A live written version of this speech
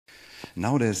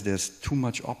Now there's too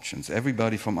much options.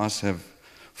 Everybody from us have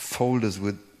folders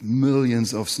with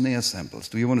millions of snare samples.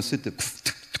 Do you want to sit there?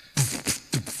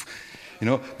 You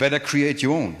know, better create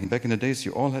your own. Back in the days,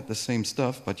 you all had the same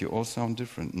stuff, but you all sound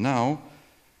different. Now,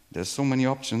 there's so many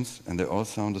options, and they all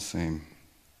sound the same.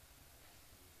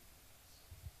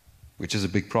 Which is a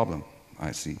big problem,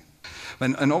 I see.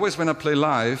 And always when I play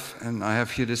live, and I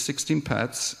have here the 16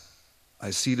 pads,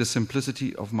 I see the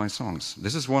simplicity of my songs.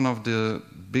 This is one of the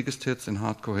biggest hits in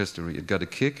hardcore history. It got a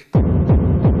kick.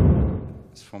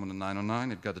 It's from the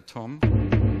 909. It got a tom.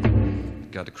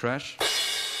 It got a crash.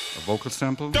 A vocal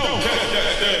sample. And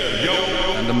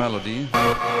the melody.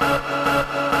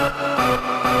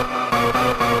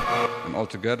 And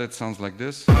altogether it sounds like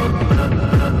this.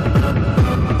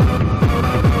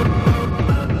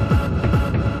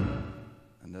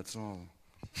 And that's all.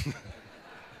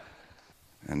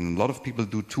 And a lot of people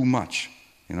do too much.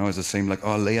 You know, it's the same like,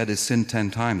 oh, layer this in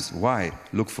 10 times. Why?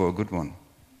 Look for a good one.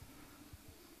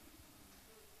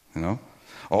 You know?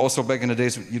 Also, back in the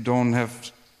days, you don't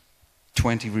have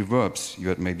 20 reverbs. You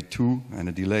had maybe 2 and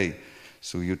a delay.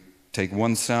 So you take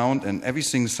one sound and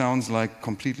everything sounds like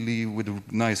completely with a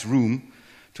nice room.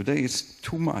 Today it's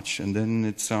too much and then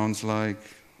it sounds like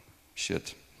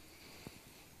shit.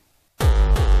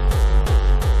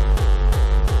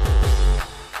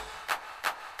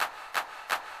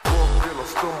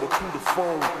 Stumble to the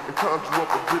phone and conjure up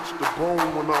a bitch to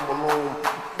bone when I'm alone.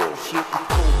 Bullshit, you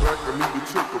come back, I need to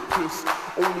take a piss.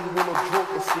 Only when I'm drunk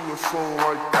I sing a song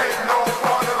like ain't no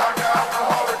party like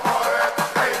alcoholic party.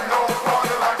 Ain't no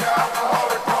party like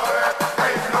alcoholic party.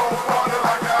 Ain't no party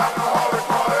like alcoholic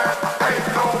party. Ain't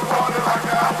no party like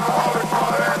alcoholic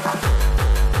party.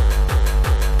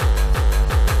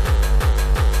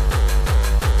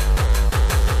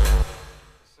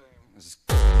 This is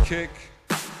kick.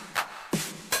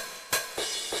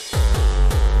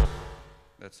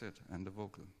 That's it, and the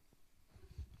vocal.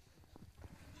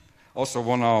 Also,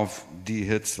 one of the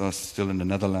hits are still in the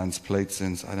Netherlands, played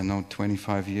since, I don't know,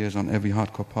 25 years on every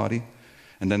hardcore party.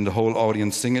 And then the whole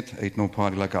audience sing it, ain't no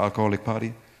party like an alcoholic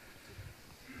party.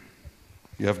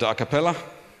 You have the a cappella?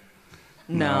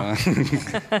 No.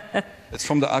 It's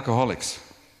from the Alcoholics.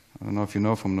 I don't know if you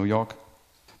know, from New York.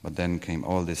 But then came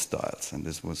all these styles, and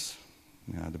this was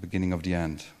the beginning of the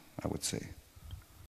end, I would say.